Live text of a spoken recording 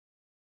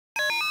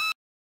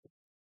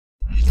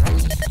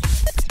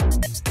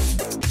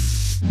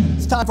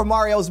time for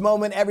Mario's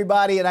Moment,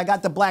 everybody, and I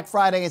got the Black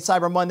Friday and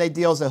Cyber Monday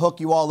deals to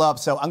hook you all up.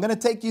 So I'm going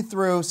to take you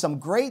through some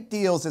great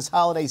deals this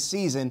holiday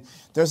season.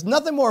 There's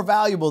nothing more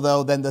valuable,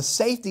 though, than the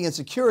safety and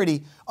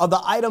security of the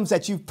items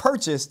that you've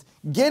purchased,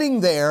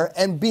 getting there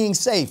and being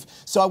safe.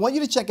 So I want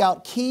you to check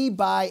out Key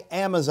by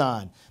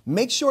Amazon.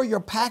 Make sure your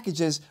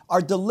packages are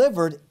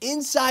delivered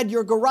inside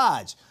your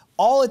garage.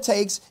 All it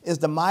takes is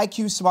the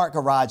MyQ Smart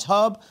Garage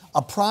Hub,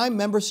 a Prime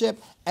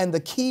membership, and the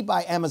Key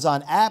by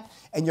Amazon app,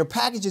 and your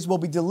packages will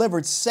be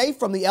delivered safe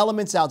from the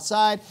elements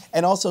outside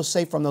and also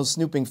safe from those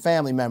snooping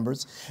family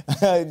members.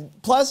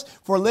 Plus,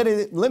 for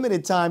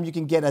limited time, you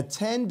can get a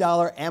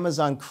 $10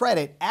 Amazon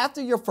credit after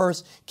your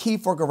first Key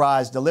for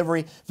Garage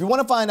delivery. If you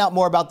want to find out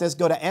more about this,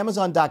 go to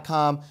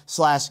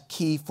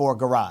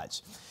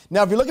amazon.com/key4garage.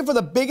 Now, if you're looking for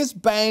the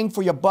biggest bang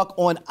for your buck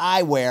on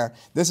eyewear,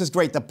 this is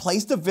great. The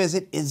place to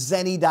visit is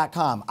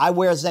Zenni.com. I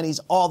wear Zennis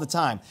all the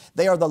time.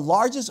 They are the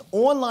largest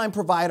online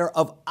provider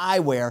of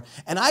eyewear,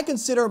 and I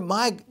consider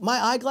my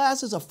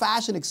eyeglasses a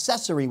fashion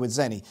accessory with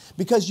Zenni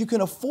because you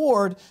can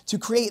afford to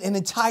create an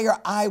entire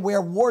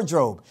eyewear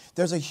wardrobe.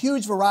 There's a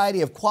huge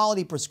variety of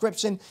quality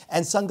prescription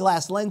and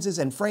sunglass lenses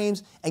and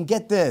frames, and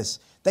get this,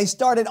 they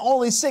start at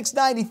only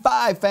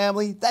 $6.95,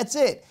 family. That's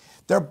it.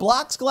 Their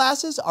Blocks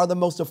glasses are the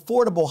most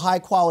affordable,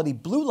 high-quality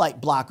blue light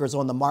blockers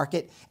on the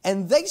market,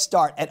 and they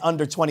start at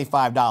under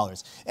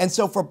 $25. And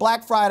so for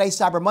Black Friday,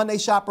 Cyber Monday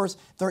shoppers,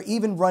 they're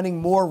even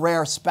running more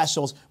rare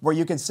specials where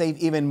you can save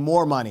even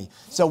more money.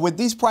 So with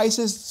these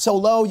prices so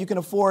low, you can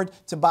afford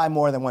to buy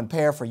more than one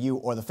pair for you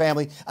or the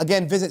family.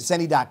 Again, visit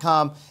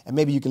Zenni.com, and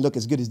maybe you can look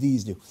as good as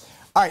these do.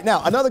 All right,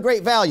 now, another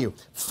great value.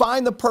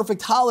 Find the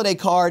perfect holiday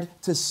card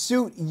to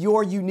suit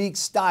your unique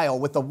style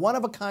with a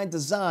one-of-a-kind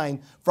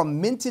design from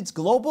Minted's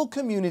global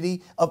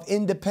community of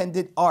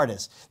independent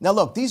artists. Now,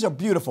 look, these are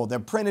beautiful. They're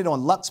printed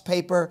on Lux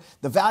paper.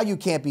 The value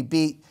can't be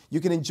beat. You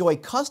can enjoy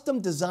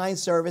custom design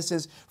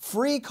services,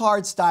 free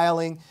card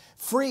styling,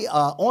 free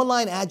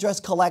online address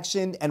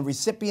collection, and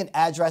recipient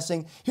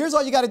addressing. Here's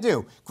all you got to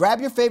do.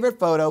 Grab your favorite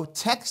photo,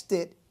 text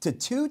it to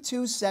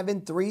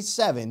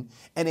 22737,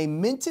 and a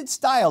Minted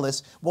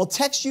stylist will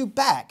text you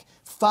back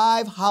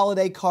 5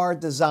 holiday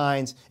card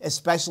designs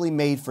especially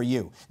made for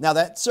you. Now,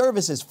 that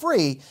service is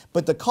free,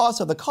 but the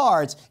cost of the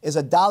cards is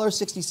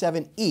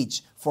 $1.67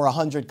 each for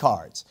 100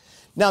 cards.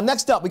 Now,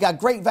 next up, we got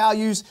great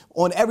values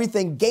on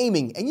everything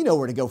gaming, and you know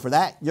where to go for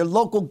that. Your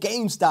local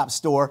GameStop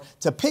store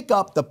to pick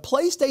up the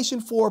PlayStation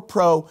 4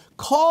 Pro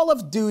Call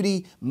of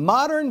Duty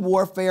Modern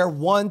Warfare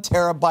 1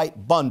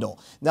 terabyte bundle.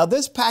 Now,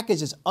 this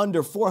package is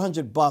under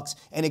 $400,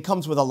 and it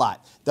comes with a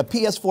lot. The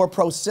PS4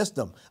 Pro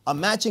system, a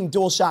matching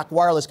DualShock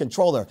wireless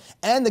controller,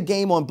 and the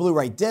game on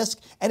Blu-ray disc.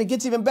 And it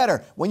gets even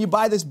better. When you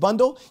buy this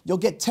bundle, you'll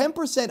get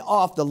 10%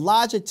 off the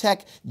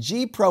Logitech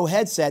G Pro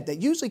headset that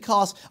usually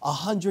costs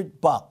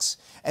 $100.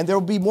 And there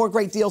will be more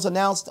great deals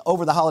announced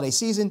over the holiday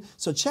season,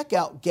 so check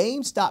out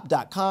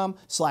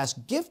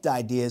GameStop.com/gift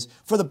ideas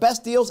for the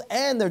best deals,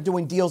 and they're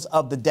doing deals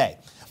of the day.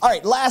 All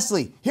right,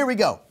 lastly, here we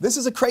go. This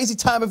is a crazy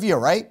time of year,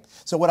 right?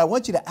 So what I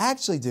want you to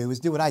actually do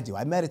is do what I do.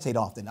 I meditate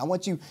often. I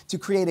want you to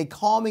create a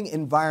calming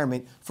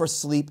environment for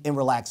sleep and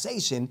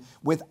relaxation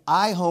with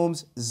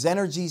iHome's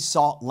Zenergy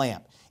Salt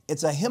Lamp.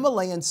 It's a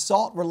Himalayan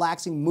salt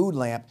relaxing mood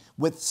lamp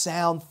with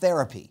sound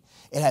therapy.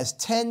 It has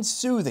 10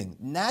 soothing,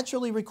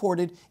 naturally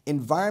recorded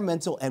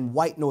environmental and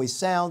white noise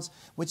sounds,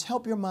 which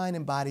help your mind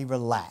and body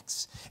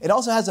relax. It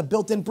also has a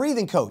built-in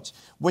breathing coach,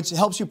 which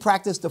helps you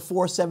practice the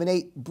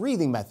 4-7-8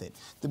 breathing method,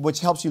 which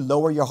helps you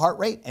lower your heart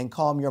rate and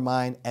calm your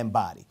mind and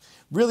body.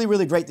 Really,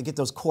 really great to get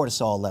those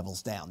cortisol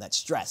levels down, that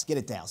stress, get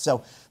it down.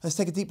 So let's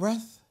take a deep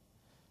breath.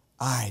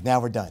 All right, now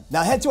we're done.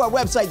 Now head to our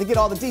website to get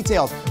all the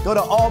details. Go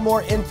to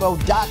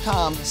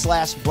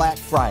allmoreinfo.com/Black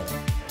Friday.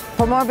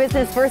 For more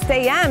Business First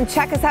AM,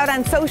 check us out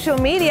on social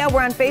media.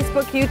 We're on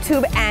Facebook,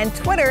 YouTube, and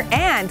Twitter.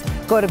 And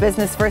go to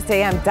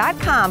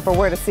businessfirstam.com for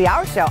where to see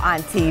our show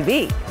on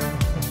TV.